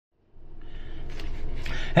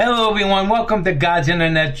Hello, everyone. Welcome to God's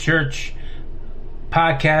Internet Church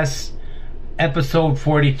Podcast, episode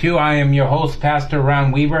 42. I am your host, Pastor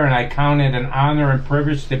Ron Weaver, and I count it an honor and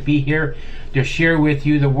privilege to be here to share with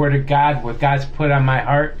you the Word of God, what God's put on my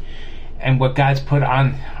heart, and what God's put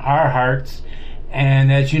on our hearts. And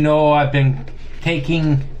as you know, I've been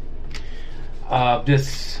taking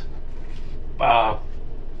this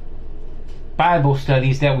Bible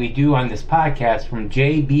studies that we do on this podcast from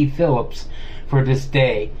J.B. Phillips for this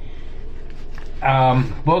day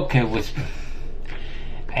book. What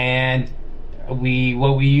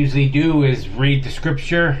we usually do is read the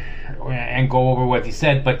scripture and go over what he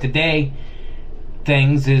said. But today,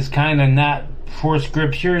 things is kind of not for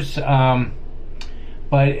scriptures, but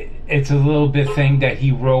it's a little bit thing that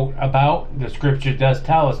he wrote about. The scripture does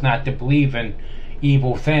tell us not to believe in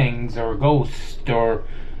evil things or ghosts or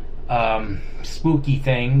spooky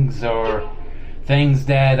things or things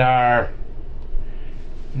that are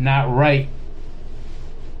not right,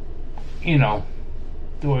 you know,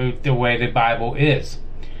 the way the Bible is.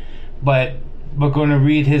 But we're going to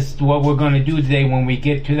read what we're going to do today when we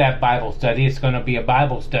get to that Bible study. It's going to be a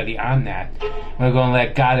Bible study on that. We're going to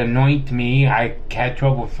let God anoint me. I had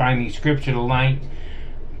trouble finding scripture to line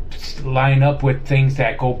up with things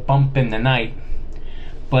that go bump in the night.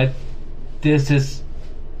 But his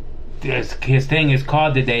thing is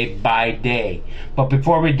called today By Day. But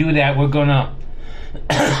before we do that, we're going to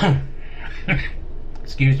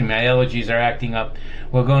excuse me, my allergies are acting up.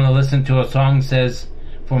 We're going to listen to a song that says,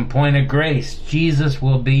 from Point of Grace, Jesus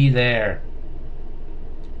Will Be There.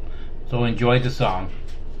 So enjoy the song.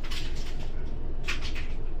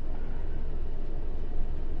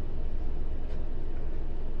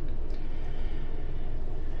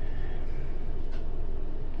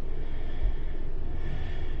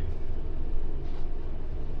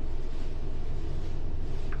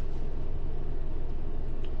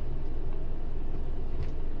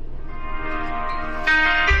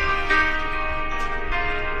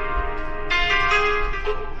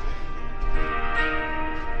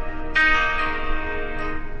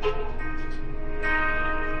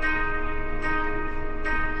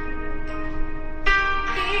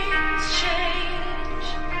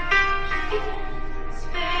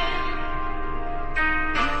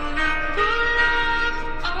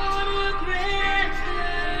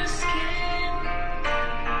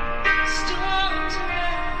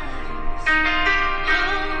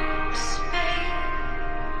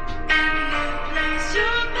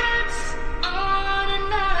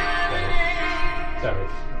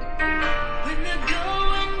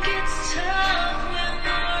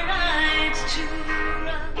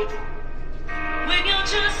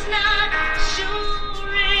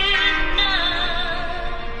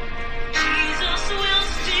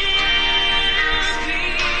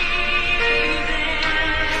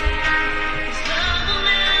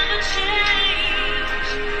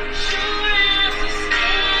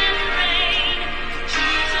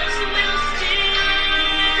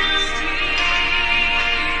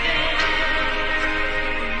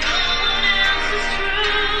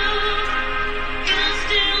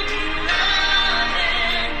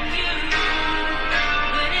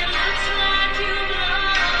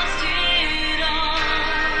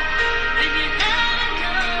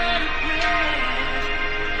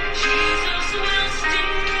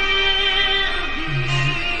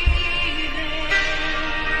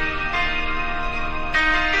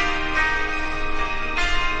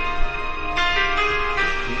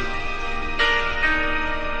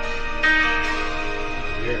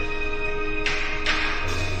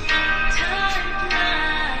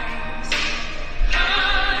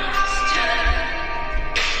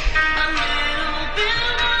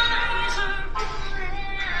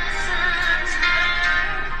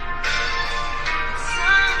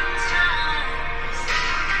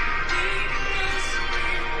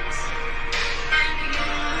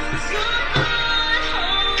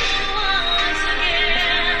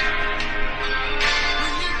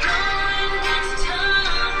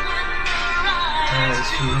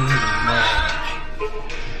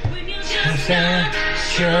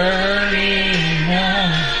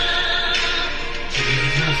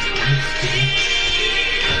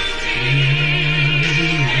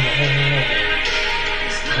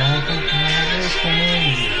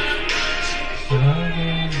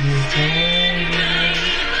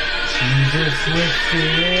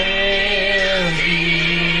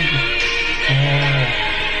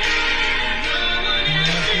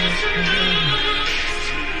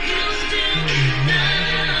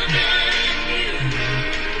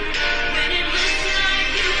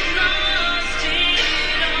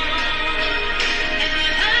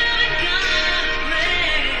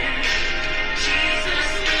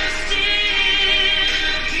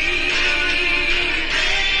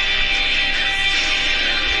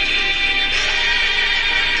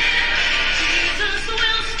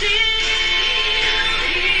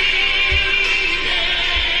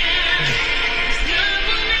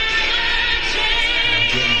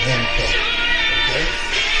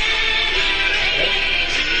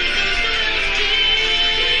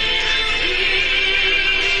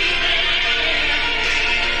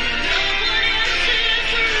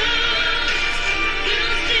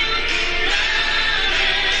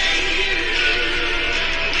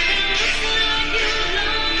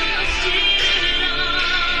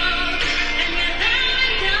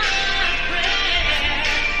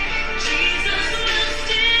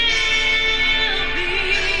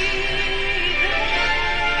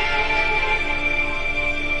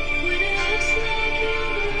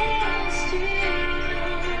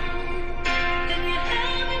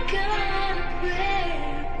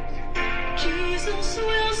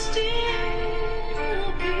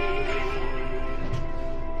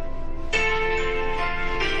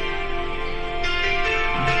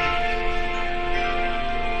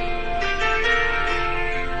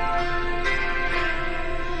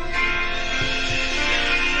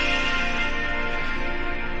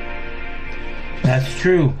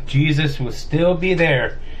 true. Jesus will still be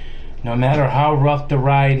there, no matter how rough the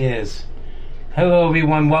ride is. Hello,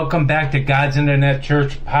 everyone. Welcome back to God's Internet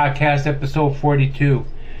Church Podcast, episode 42.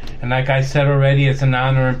 And like I said already, it's an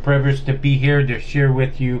honor and privilege to be here to share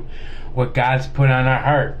with you what God's put on our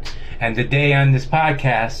heart. And today on this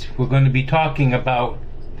podcast, we're going to be talking about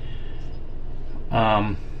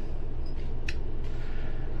by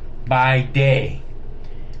day.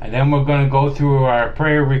 And then we're going to go through our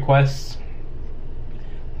prayer requests,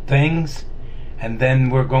 things, and then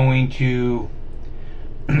we're going to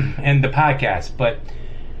end the podcast. But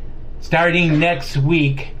starting next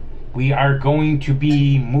week, we are going to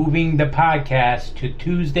be moving the podcast to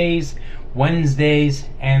Tuesdays, Wednesdays,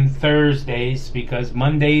 and Thursdays, because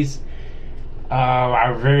Mondays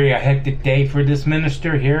are very a hectic day for this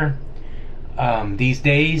minister here. These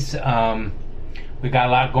days, we got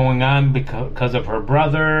a lot going on because of her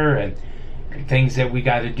brother and things that we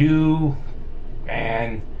got to do,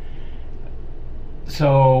 and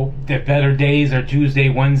so the better days are Tuesday,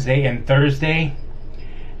 Wednesday, and Thursday.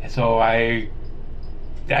 So I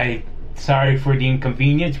sorry for the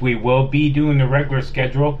inconvenience. We will be doing the regular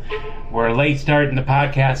schedule. We're late starting the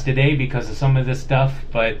podcast today because of some of this stuff,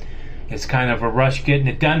 but it's kind of a rush getting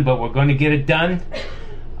it done, but we're going to get it done.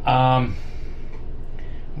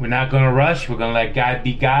 We're not going to rush. We're going to let God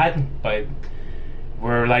be God, but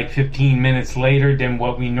we're like 15 minutes later than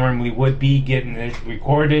what we normally would be getting it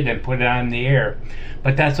recorded and put it on the air.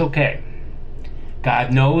 But that's okay.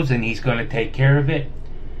 God knows, and He's going to take care of it.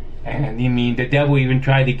 And I mean, the devil even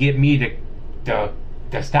tried to get me to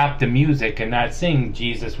stop the music and not sing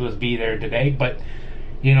Jesus Will Be There Today. But,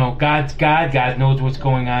 you know, God's God. God knows what's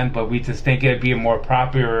going on, but we just think it'd be a more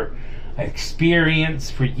proper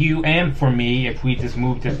experience for you and for me if we just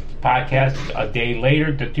moved the podcast a day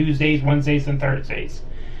later to Tuesdays, Wednesdays, and Thursdays.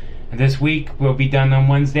 And this week we'll be done on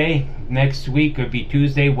Wednesday. Next week will be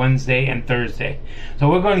Tuesday, Wednesday, and Thursday. So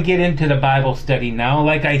we're going to get into the Bible study now.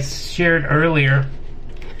 Like I shared earlier,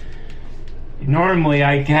 normally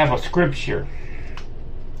I have a scripture,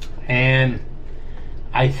 and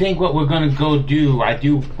I think what we're going to go do, I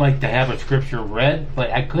do like to have a scripture read,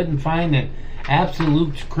 but I couldn't find an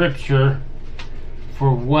absolute scripture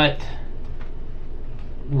for what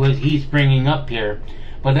he's bringing up here.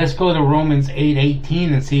 But let's go to Romans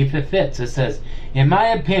 8:18 and see if it fits. It says, in my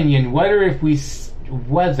opinion, whatever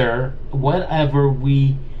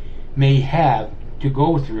we may have to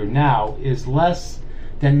go through now is less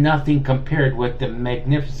than nothing compared with the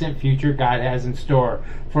magnificent future God has in store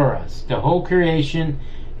for us. The whole creation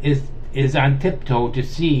is on tiptoe to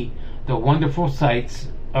see the wonderful sights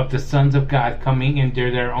of the sons of God coming into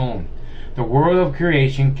their own. The world of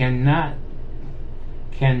creation cannot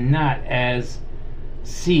as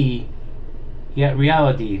see yet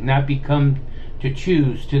reality not become to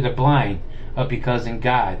choose to the blind of because in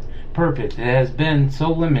God purpose it has been so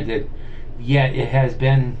limited, yet it has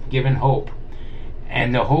been given hope.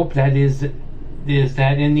 And the hope that is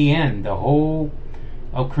that in the end the whole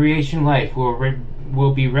of creation life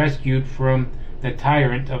will be rescued from the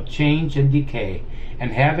tyrant of change and decay,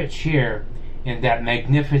 and have its share in that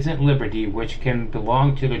magnificent liberty which can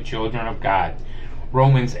belong to the children of God.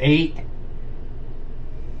 Romans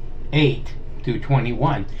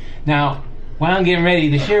 8:8-21. Now, while I'm getting ready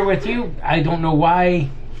to share with you, I don't know why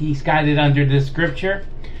he's got it under this scripture,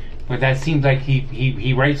 but that seems like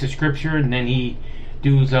he writes a scripture and then he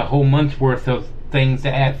does a whole month's worth of things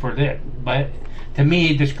to add for that. But to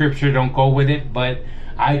me, the scripture don't go with it, but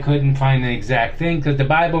I couldn't find the exact thing, because the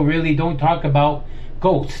Bible really don't talk about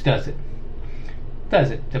ghosts, does it? Does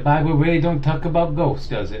it? The Bible really don't talk about ghosts,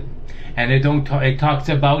 does it? And it talks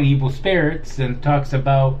about evil spirits and talks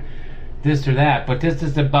about this or that, but this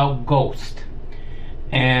is about ghosts,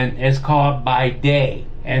 and it's called by day.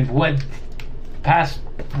 And what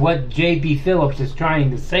J.B. Phillips is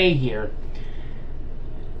trying to say here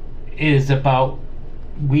is about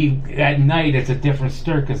at night it's a different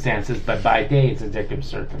circumstances, but by day it's a different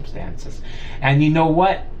circumstances. And you know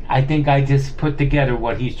what? I think I just put together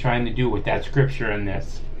what he's trying to do with that scripture in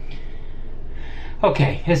this.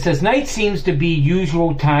 Okay, it says, night seems to be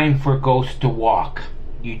usual time for ghosts to walk.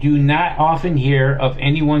 You do not often hear of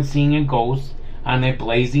anyone seeing a ghost on a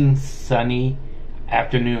blazing sunny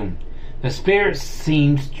afternoon. The spirit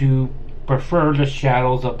seems to prefer the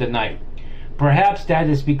shadows of the night. Perhaps that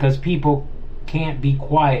is because people can't be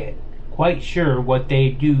quite sure what they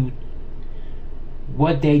do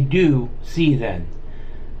see then,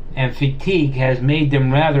 and fatigue has made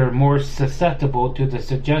them rather more susceptible to the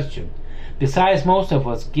suggestion. Besides, most of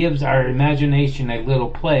us gives our imagination a little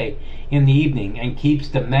play in the evening and keeps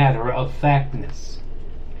the matter of factness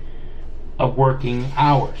of working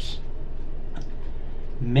hours.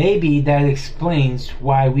 Maybe that explains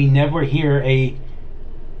why we never hear a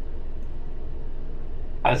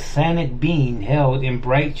sonic being held in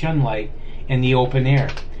bright sunlight in the open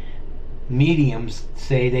air. Mediums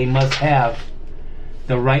say they must have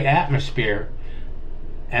the right atmosphere,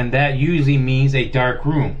 and that usually means a dark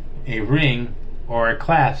room, a ring, or a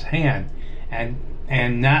clasped hand,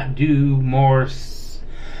 and not do more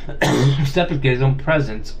skepticism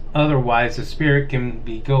presence. Otherwise, the spirit can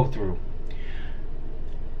go through.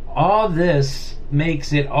 All this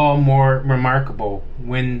makes it all more remarkable.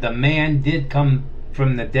 When the man did come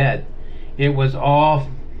from the dead, it was all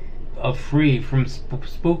free from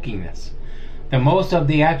spookiness. The most of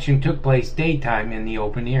the action took place daytime in the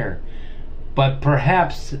open air, but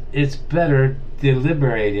perhaps it's better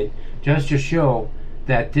deliberated just to show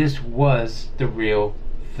that this was the real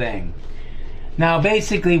thing. Now,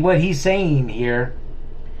 basically what he's saying here,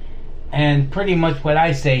 and pretty much what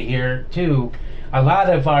I say here too, a lot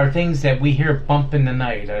of our things that we hear bump in the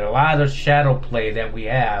night, a lot of shadow play that we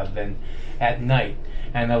have and at night,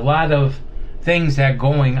 and a lot of things that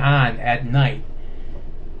going on at night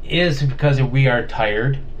is because we are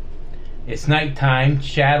tired. It's nighttime.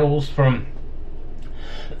 Shadows from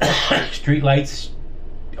street lights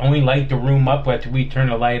only light the room up after we turn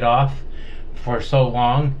the light off for so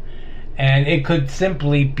long, and it could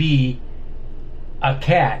simply be a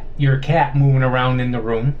cat, your cat moving around in the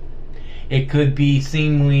room. It could be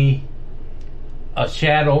seemingly a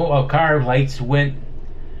shadow, a car lights went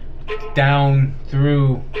down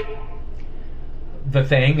through the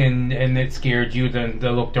thing and it scared you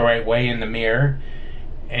to look the right way in the mirror.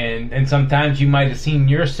 And sometimes you might have seen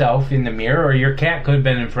yourself in the mirror, or your cat could have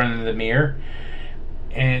been in front of the mirror.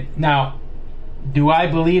 And now, do I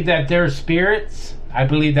believe that there are spirits? I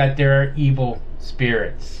believe that there are evil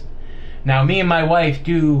spirits. Now, me and my wife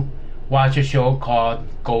do watch a show called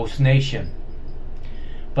Ghost Nation.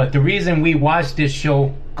 But the reason we watch this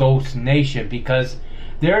show, Ghost Nation, because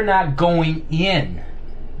they're not going in,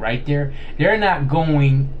 right there. They're not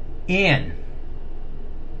going in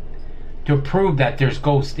to prove that there's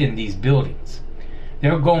ghosts in these buildings.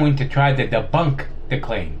 They're going to try to debunk the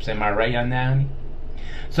claims. Am I right on that, honey?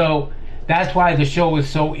 So that's why the show is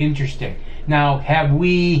so interesting. Now, have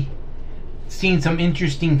we seen some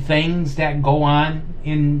interesting things that go on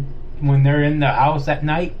when they're in the house at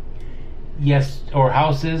night? Yes. Or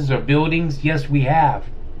houses or buildings? Yes, we have.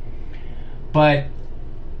 But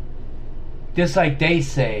just like they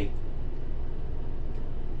say,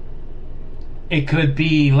 it could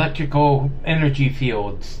be electrical energy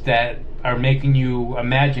fields that are making you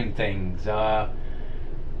imagine things.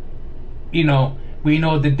 We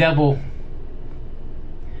know the devil,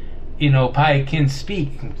 probably can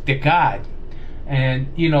speak to God. And,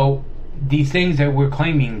 these things that we're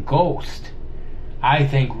claiming ghosts, I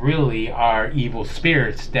think really are evil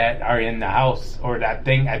spirits that are in the house or that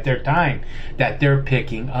thing at their time that they're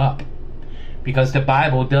picking up. Because the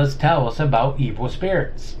Bible does tell us about evil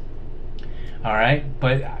spirits. Alright?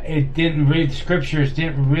 But the scriptures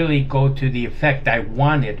didn't really go to the effect I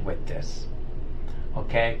wanted with this.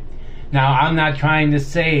 Okay? Now, I'm not trying to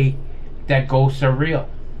say that ghosts are real.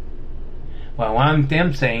 Well, I'm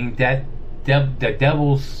saying that the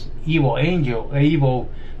devil's evil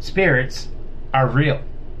spirits are real.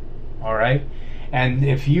 Alright? And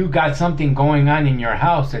if you got something going on in your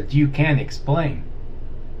house that you can't explain,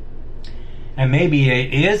 and maybe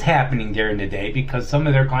it is happening during the day, because some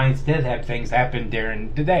of their clients did have things happen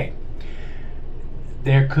during the day,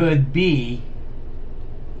 there could be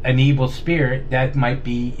an evil spirit that might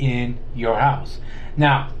be in your house.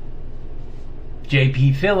 Now,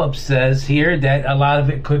 J.P. Phillips says here that a lot of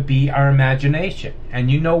it could be our imagination.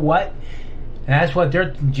 And you know what? And that's what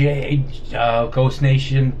they're Ghost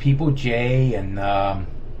Nation people, Jay and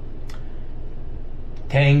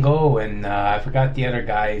Tango, and I forgot the other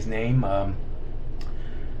guy's name. I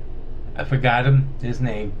forgot his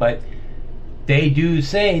name, but they do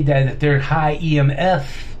say that if there's high EMF,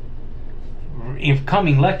 if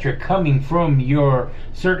electric coming from your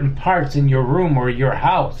certain parts in your room or your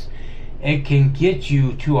house, it can get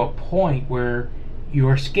you to a point where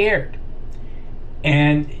you're scared,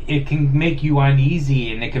 and it can make you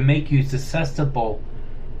uneasy, and it can make you susceptible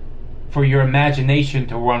for your imagination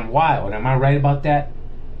to run wild. Am I right about that?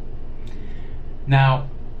 Now,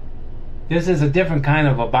 this is a different kind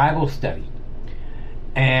of a Bible study,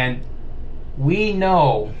 and we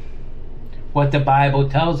know what the Bible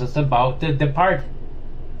tells us about the departed.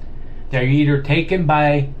 They're either taken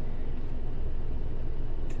by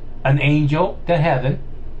an angel to heaven,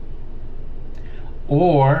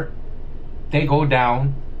 or they go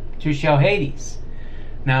down to Sheol Hades.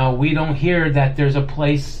 Now, we don't hear that there's a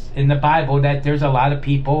place in the Bible that there's a lot of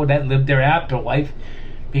people that live their afterlife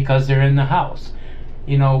because they're in the house.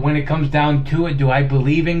 You know, when it comes down to it, do I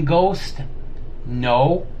believe in ghosts?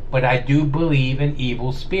 No, but I do believe in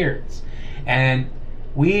evil spirits. And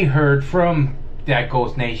we heard from that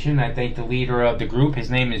Ghost Nation, I think the leader of the group, his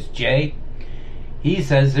name is Jay. He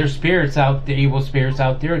says there's spirits out there, evil spirits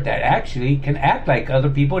out there that actually can act like other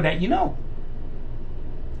people that you know.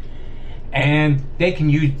 And they can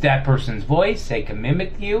use that person's voice, they can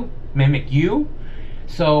mimic you.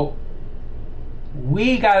 So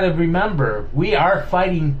we got to remember, we are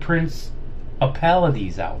fighting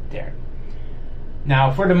principalities out there.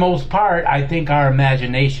 Now, for the most part, I think our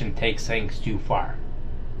imagination takes things too far.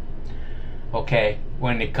 Okay,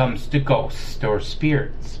 when it comes to ghosts or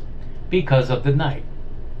spirits, because of the night.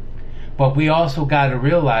 But we also got to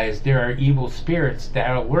realize there are evil spirits that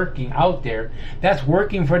are working out there, that's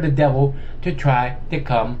working for the devil to try to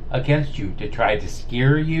come against you, to try to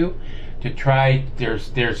scare you, to try.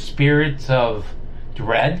 There's spirits of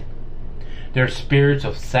dread, there's spirits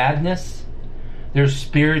of sadness, there's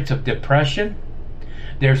spirits of depression,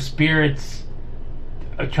 there's spirits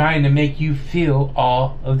trying to make you feel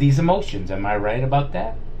all of these emotions. Am I right about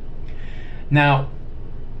that? Now,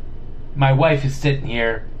 my wife is sitting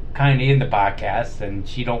here kind of in the podcast and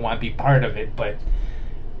she don't want to be part of it, but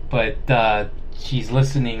she's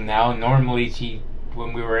listening now. Normally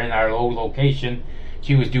when we were in our old location,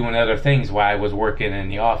 she was doing other things while I was working in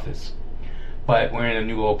the office. But we're in a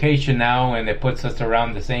new location now and it puts us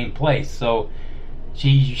around the same place. So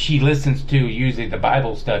she listens to usually the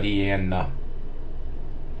Bible study and the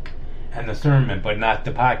sermon, but not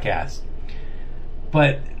the podcast.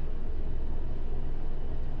 But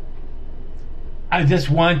I just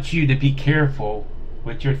want you to be careful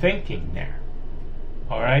with your thinking there.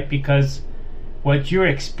 Alright? Because what you're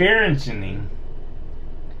experiencing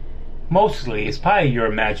mostly is probably your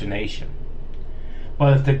imagination.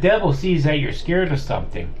 But if the devil sees that you're scared of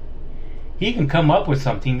something, he can come up with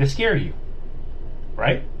something to scare you.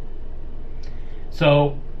 Right?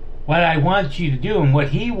 So what I want you to do and what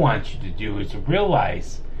he wants you to do is to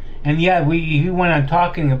realize, and yeah, he went on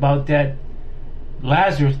talking about that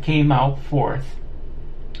Lazarus came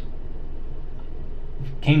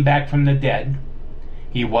back from the dead.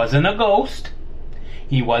 He wasn't a ghost.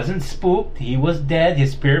 He wasn't spooked. He was dead.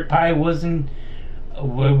 His spirit probably wasn't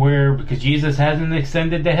because Jesus hasn't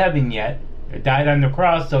ascended to heaven yet. He died on the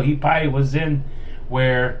cross, so he probably was in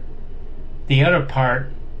where the other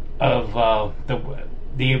part of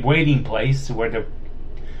the waiting place where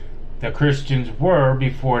the Christians were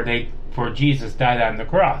before Jesus died on the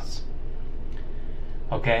cross.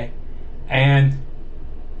 Okay? And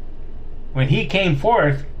when he came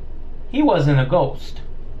forth, he wasn't a ghost.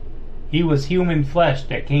 He was human flesh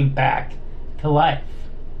that came back to life.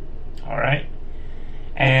 Alright?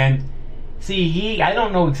 And see, I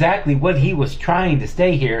don't know exactly what he was trying to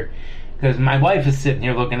say here, because my wife is sitting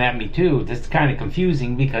here looking at me too. This is kind of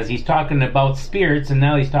confusing because he's talking about spirits and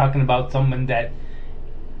now he's talking about someone that,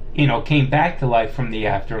 came back to life from the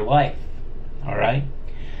afterlife. Alright?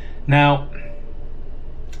 Now,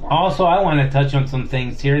 also I want to touch on some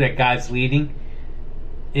things here that God's leading.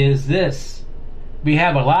 Is this. We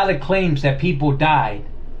have a lot of claims that people died,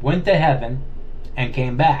 went to heaven, and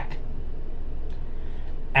came back.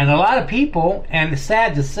 And a lot of people, and it's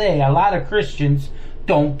sad to say, a lot of Christians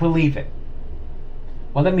don't believe it.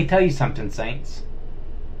 Well, let me tell you something, saints.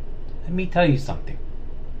 Let me tell you something.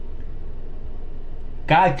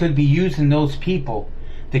 God could be using those people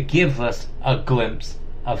to give us a glimpse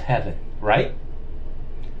of heaven, right?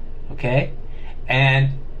 Okay?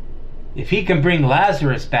 And if he can bring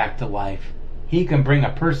Lazarus back to life, he can bring a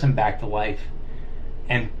person back to life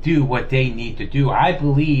and do what they need to do. I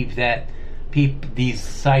believe that these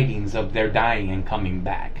sightings of their dying and coming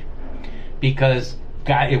back, because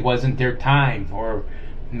God, it wasn't their time, or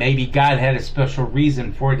maybe God had a special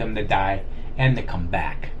reason for them to die and to come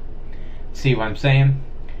back. See what I'm saying?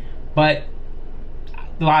 But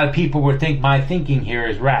a lot of people would think my thinking here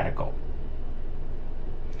is radical.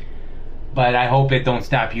 But I hope it don't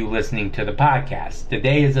stop you listening to the podcast.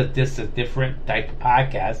 Today is a different type of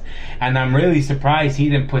podcast, and I'm really surprised he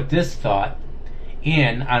didn't put this thought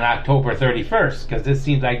in on October 31st, because this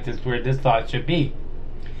seems like this where this thought should be.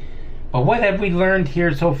 But what have we learned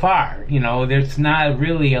here so far? There's not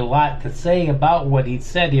really a lot to say about what he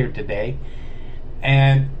said here today.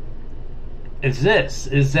 And is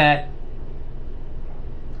that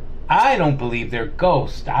I don't believe they're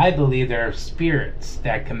ghosts. I believe they're spirits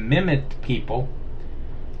that can mimic people,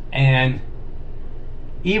 and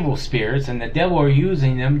evil spirits, and the devil are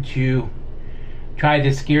using them to try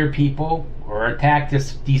to scare people or attack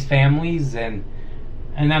these families, and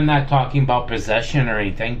I'm not talking about possession or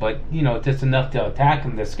anything, but just enough to attack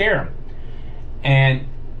them, to scare them. And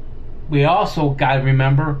we also got to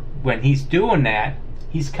remember, when he's doing that,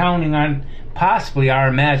 he's counting on possibly our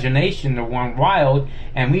imagination to run wild,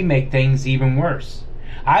 and we make things even worse.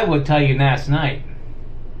 I would tell you, last night,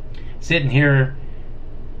 sitting here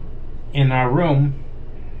in our room,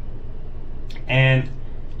 and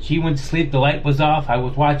she went to sleep, the light was off, I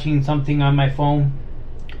was watching something on my phone,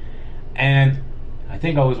 and I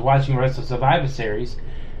think I was watching the rest of the Survivor series.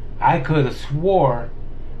 I could have swore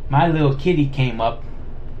my little kitty came up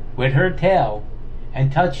with her tail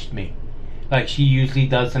and touched me, like she usually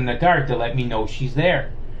does in the dark, to let me know she's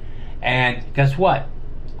there. And guess what?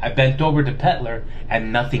 I bent over to pet her,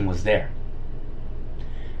 and nothing was there.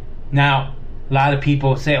 Now, a lot of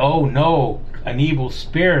people say, oh no, an evil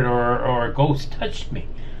spirit or a ghost touched me.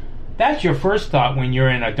 That's your first thought when you're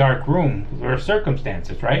in a dark room or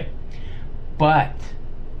circumstances, right? But,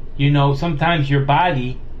 sometimes your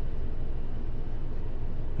body,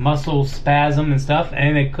 muscles spasm and stuff,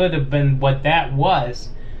 and it could have been what that was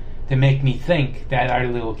to make me think that our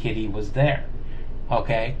little kitty was there.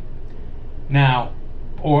 Okay? Now,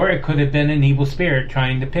 or it could have been an evil spirit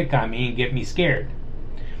trying to pick on me and get me scared.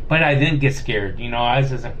 But I didn't get scared. I was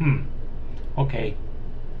just like, okay,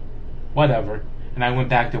 whatever. And I went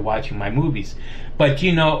back to watching my movies. But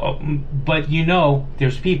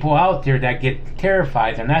there's people out there that get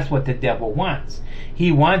terrified, and that's what the devil wants.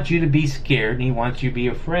 He wants you to be scared, and he wants you to be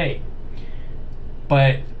afraid.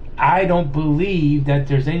 But I don't believe that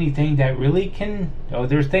there's anything that really can...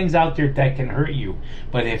 there's things out there that can hurt you.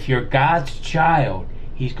 But if you're God's child,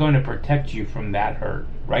 he's going to protect you from that hurt.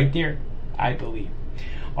 Right there, I believe.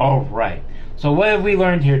 All right. So what have we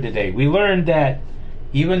learned here today? We learned that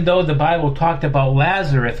even though the Bible talked about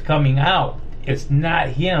Lazarus coming out, it's not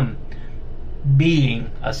him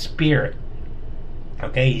being a spirit.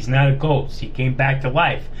 Okay, he's not a ghost. He came back to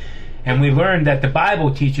life. And we learned that the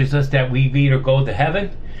Bible teaches us that we either go to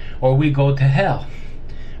heaven or we go to hell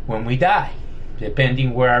when we die,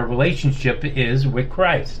 depending where our relationship is with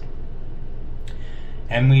Christ.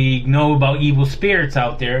 And we know about evil spirits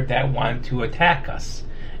out there that want to attack us.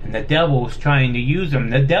 And the devil is trying to use them.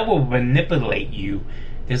 The devil will manipulate you,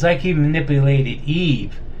 just like he manipulated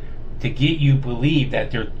Eve, to get you to believe that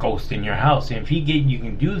there's ghosts in your house. And if you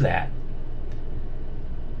can do that,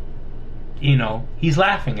 he's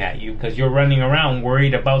laughing at you because you're running around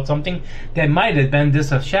worried about something that might have been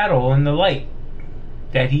just a shadow in the light,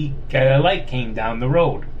 that a light came down the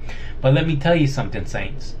road. But let me tell you something,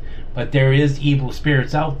 saints. But there is evil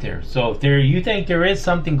spirits out there. So if you think there is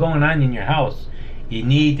something going on in your house, you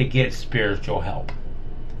need to get spiritual help.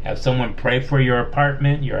 Have someone pray for your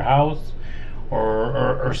apartment, your house,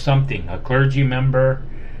 or something. A clergy member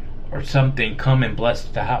or something come and bless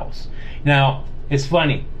the house. Now, it's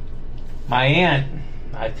funny. My aunt,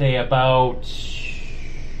 I'd say about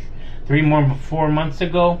 4 months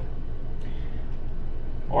ago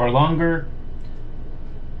or longer,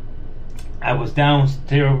 I was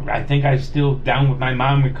downstairs. I think I was still down with my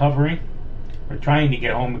mom recovering, or trying to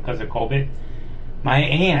get home because of COVID. My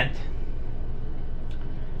aunt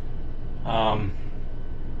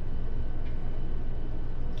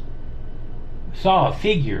saw a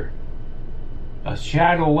figure, a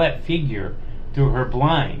shadowette figure, through her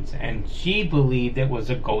blinds, and she believed it was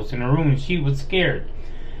a ghost in her room, and she was scared.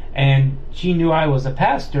 And she knew I was a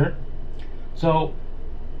pastor, so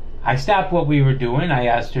I stopped what we were doing. I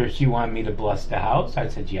asked her if she wanted me to bless the house. I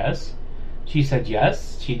said yes. She said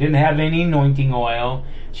yes. She didn't have any anointing oil.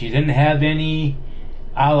 She didn't have any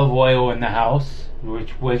olive oil in the house,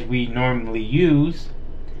 which we normally use.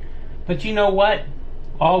 But you know what?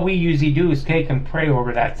 All we usually do is take and pray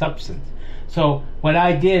over that substance. So what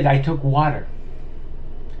I did, I took water.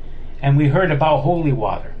 And we heard about holy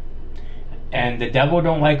water. And the devil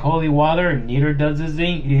don't like holy water, and neither does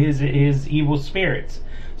his evil spirits.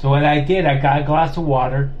 So what I did, I got a glass of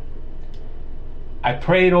water. I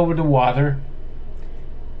prayed over the water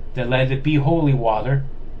to let it be holy water.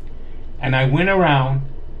 And I went around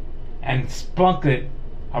and splunked it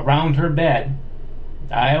around her bed,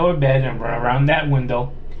 our bed, and around that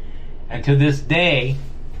window. And to this day,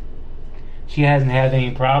 she hasn't had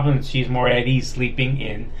any problems. She's more at ease sleeping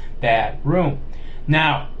in that room.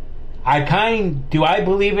 Now, do I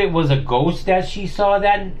believe it was a ghost that she saw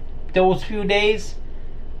those few days?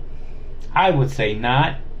 I would say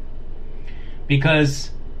not.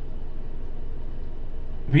 Because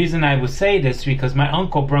the reason I would say this, because my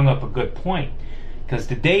uncle brought up a good point. Because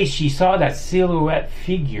the day she saw that silhouette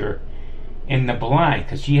figure in the blind,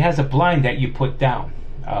 because she has a blind that you put down,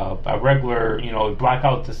 a regular, block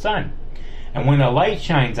out the sun. And when a light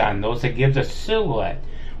shines on those, it gives a silhouette.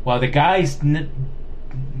 Well, the guy's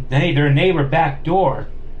their neighbor back door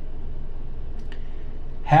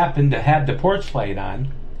happened to have the porch light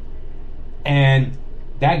on, and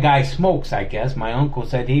that guy smokes, I guess. My uncle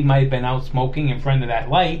said he might have been out smoking in front of that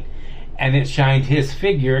light, and it shined his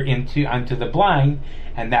figure onto the blind,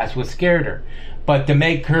 and that's what scared her. But to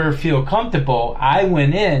make her feel comfortable, I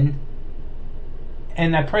went in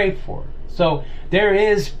and I prayed for her. So there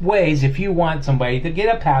is ways, if you want somebody to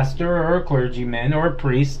get a pastor or a clergyman or a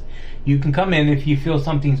priest, you can come in if you feel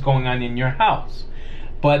something's going on in your house.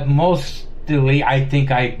 But mostly, I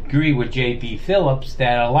think I agree with J.B. Phillips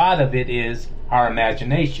that a lot of it is our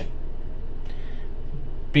imagination,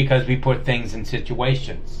 because we put things in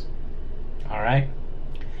situations. All right?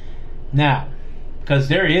 Now, because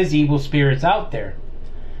there is evil spirits out there,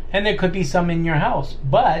 and there could be some in your house,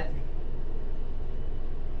 but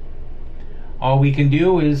all we can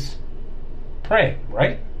do is pray,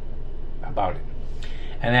 right, about it,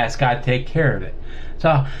 and ask God to take care of it.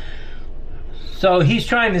 So he's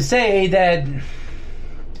trying to say that,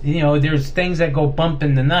 there's things that go bump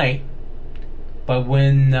in the night, but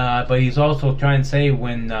but he's also trying to say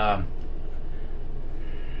when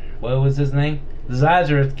what was his name?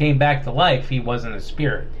 Lazarus came back to life. He wasn't a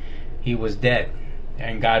spirit; he was dead,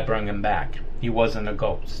 and God brought him back. He wasn't a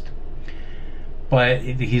ghost. But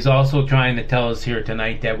he's also trying to tell us here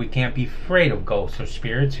tonight that we can't be afraid of ghosts or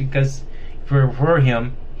spirits, because for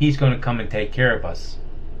him, he's going to come and take care of us.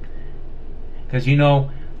 Because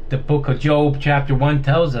the book of Job chapter 1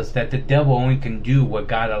 tells us that the devil only can do what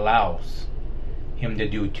God allows him to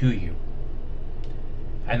do to you.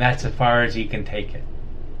 And that's as far as he can take it.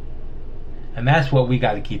 And that's what we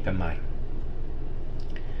got to keep in mind.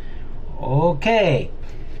 Okay.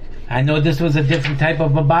 I know this was a different type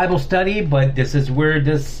of a Bible study, but this is where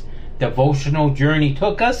this devotional journey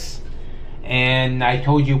took us. And I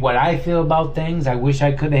told you what I feel about things. I wish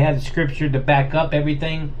I could have had the scripture to back up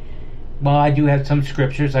everything. Well, I do have some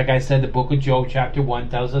scriptures. Like I said, the book of Job chapter 1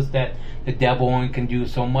 tells us that the devil only can do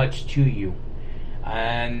so much to you.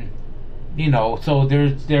 And, so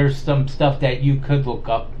there's some stuff that you could look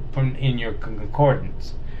up in your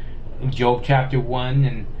concordance. Job chapter 1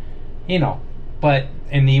 and, but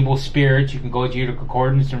in evil spirits, you can go to your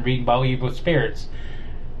concordance and read about evil spirits.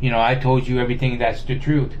 I told you everything that's the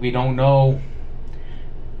truth. We don't know.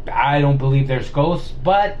 I don't believe there's ghosts,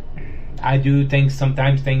 but I do think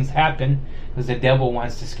sometimes things happen because the devil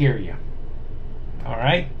wants to scare you.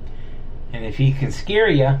 Alright? And if he can scare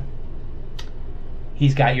you,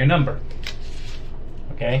 he's got your number.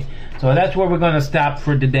 Okay? So that's where we're going to stop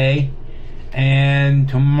for today. And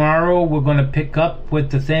tomorrow we're going to pick up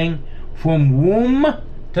with the thing from womb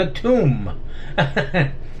to tomb.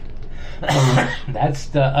 That's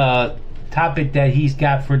the topic that he's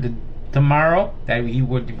got for tomorrow, that he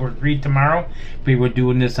would read tomorrow if we were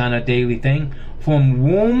doing this on a daily thing. From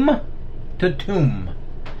womb to tomb.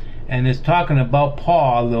 And it's talking about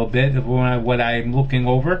Paul a little bit of what I'm looking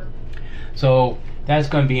over. So that's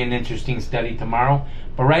going to be an interesting study tomorrow.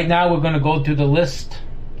 But right now we're going to go through the list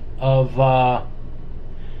of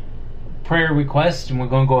prayer requests, and we're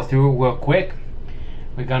going to go through it real quick.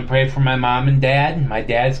 We're going to pray for my mom and dad. My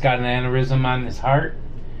dad's got an aneurysm on his heart,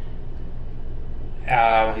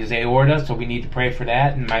 his aorta, so we need to pray for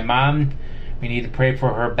that. And my mom, we need to pray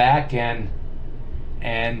for her back and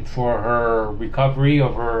for her recovery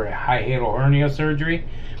of her hiatal hernia surgery.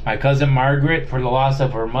 My cousin Margaret for the loss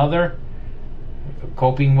of her mother,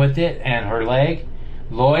 coping with it, and her leg.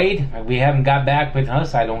 Lloyd, we haven't got back with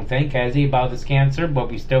us, I don't think, has he, about his cancer, but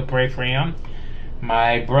we still pray for him.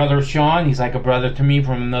 My brother Sean, he's like a brother to me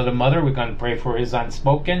from another mother. We're going to pray for his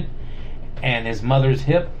unspoken and his mother's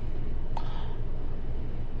hip.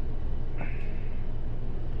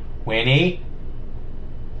 Winnie,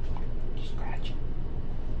 scratch.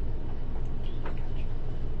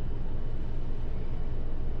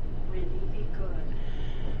 Winnie, be good.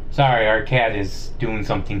 Sorry, our cat is doing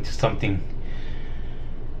something to something.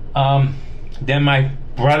 Then my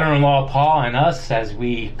brother-in-law Paul and us, as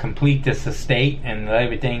we complete this estate and let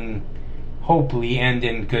everything hopefully end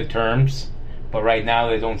in good terms. But right now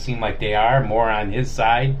they don't seem like they are. More on his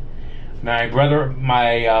side. My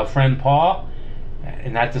friend Paul,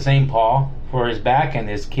 not the same Paul, for his back and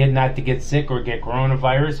his kid not to get sick or get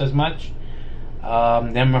coronavirus as much.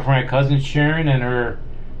 Then for my cousin Sharon and her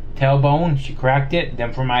tailbone, she cracked it.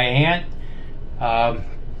 Then for my aunt,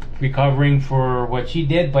 recovering for what she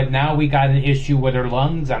did, but now we got an issue with her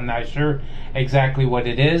lungs. I'm not sure exactly what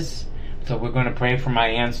it is, so we're going to pray for my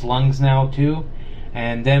aunt's lungs now too.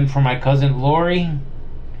 And then for my cousin Lori,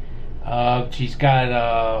 she's got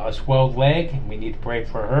a swelled leg. We need to pray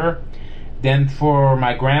for her. Then for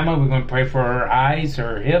my grandma, we're going to pray for her eyes,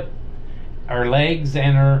 her hip, her legs,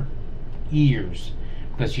 and her ears,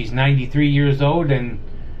 because she's 93 years old, and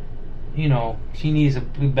she needs a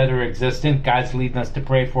better existence. God's leading us to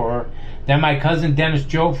pray for her. Then my cousin Dennis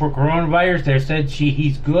Joe for coronavirus. They said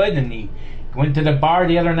he's good, and he went to the bar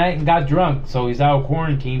the other night and got drunk, so he's out of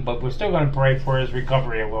quarantine, but we're still going to pray for his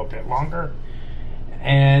recovery a little bit longer.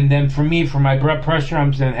 And then for me, for my blood pressure,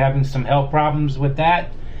 I'm having some health problems with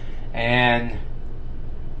that. And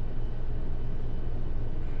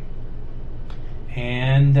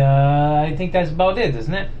I think that's about it,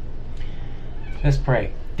 isn't it? Let's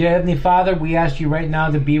pray. Dear Heavenly Father, we ask you right now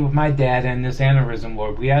to be with my dad and this aneurysm,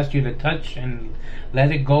 Lord. We ask you to touch and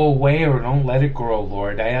let it go away, or don't let it grow,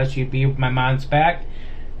 Lord. I ask you to be with my mom's back.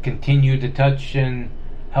 Continue to touch and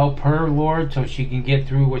help her, Lord, so she can get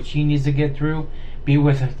through what she needs to get through. Be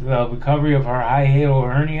with the recovery of her high halo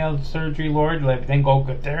hernia surgery, Lord. Let everything go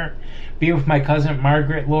good there. Be with my cousin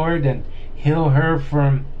Margaret, Lord, and heal her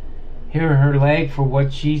leg for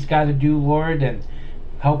what she's got to do, Lord, and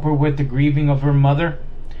help her with the grieving of her mother,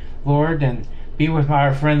 Lord. And be with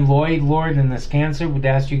our friend Lloyd, Lord, in this cancer. We'd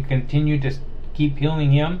ask you to continue to keep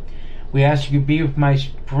healing him. We ask you to be with my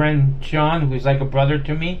friend Sean, who's like a brother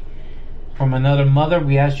to me, from another mother.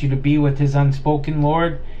 We ask you to be with his unspoken,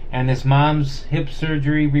 Lord, and his mom's hip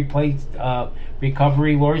surgery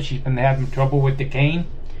recovery, Lord. She's been having trouble with the cane.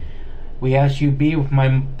 We ask you to be with my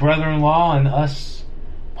brother-in-law and us,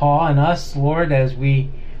 Paul and us, Lord, as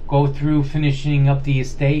we go through finishing up the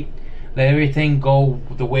estate. Let everything go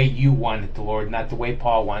the way you want it, Lord, not the way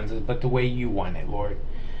Paul wants it, but the way you want it, Lord.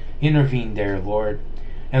 Intervene there, Lord.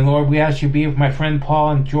 And Lord, we ask you to be with my friend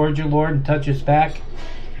Paul in Georgia, Lord, and touch his back.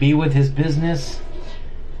 Be with his business,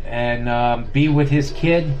 and be with his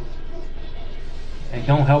kid. And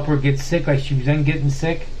don't help her get sick like she was then getting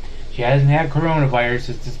sick. She hasn't had coronavirus,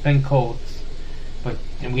 it's just been colds.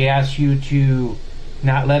 And we ask you to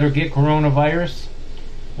not let her get coronavirus.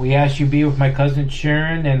 We ask you to be with my cousin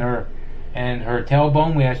Sharon and her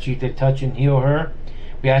tailbone. We ask you to touch and heal her.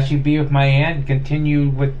 We ask you to be with my aunt and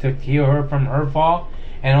continue to heal her from her fall,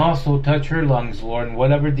 and also touch her lungs, Lord. And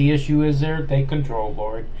whatever the issue is there, take control,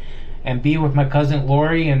 Lord. And be with my cousin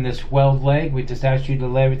Lori and this swelled leg. We just ask you to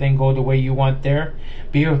let everything go the way you want there.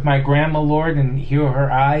 Be with my grandma, Lord, and heal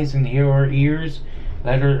her eyes and heal her ears.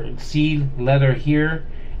 Let her see, let her hear,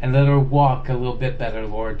 and let her walk a little bit better,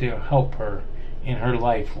 Lord, to help her in her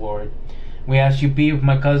life, Lord. We ask you to be with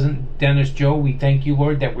my cousin Dennis Joe. We thank you,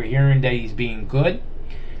 Lord, that we're hearing that he's being good,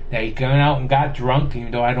 that he gone out and got drunk,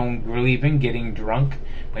 even though I don't believe in getting drunk,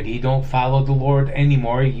 but he don't follow the Lord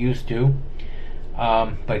anymore. He used to.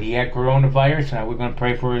 But he had coronavirus, and we're going to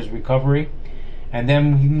pray for his recovery. And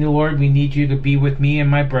then, Lord, we need you to be with me and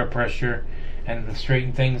my blood pressure and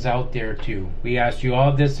straighten things out there too. We ask you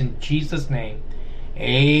all this in Jesus' name.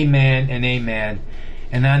 Amen and amen.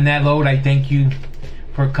 And on that note, I thank you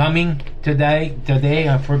for coming today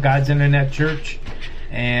for God's Internet Church.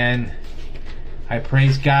 And I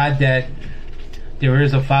praise God that there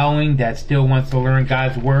is a following that still wants to learn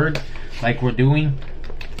God's Word like we're doing.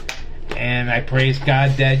 And I praise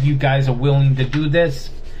God that you guys are willing to do this.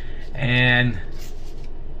 And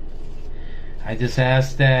I just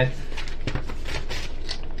ask that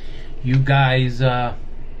you guys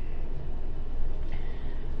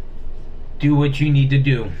do what you need to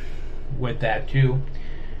do with that too.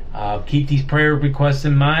 Keep these prayer requests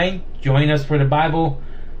in mind. Join us for the Bible.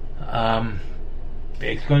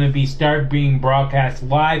 It's going to start being broadcast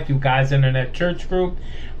live through God's Internet Church Group.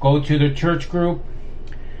 Go to the church group.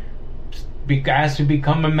 Ask to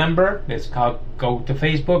become a member. It's called, go to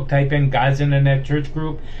Facebook, type in God's Internet Church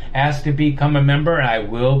Group, ask to become a member, and I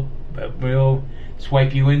will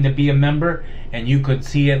swipe you in to be a member, and you could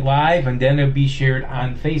see it live, and then it'll be shared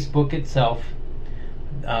on Facebook itself,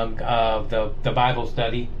 the Bible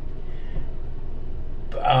study,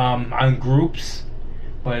 on groups.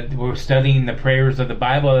 But we're studying the prayers of the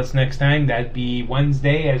Bible. That's next time. That'd be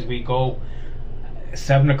Wednesday as we go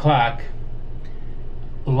 7 o'clock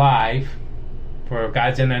live for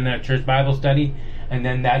God's Internet Church Bible study. And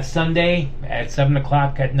then that Sunday at 7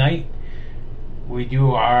 o'clock at night, we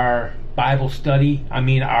do our Bible study.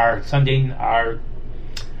 Our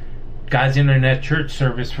God's Internet Church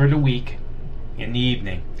service for the week in the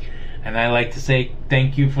evening. And I like to say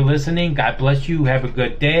thank you for listening. God bless you. Have a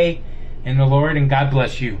good day in the Lord, and God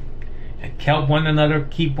bless you. And help one another,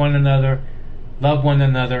 keep one another, love one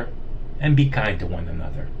another, and be kind to one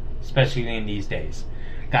another, especially in these days.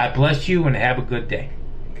 God bless you, and have a good day.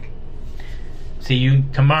 See you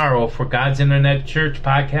tomorrow for God's Internet Church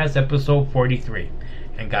Podcast, episode 43.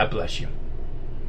 And God bless you.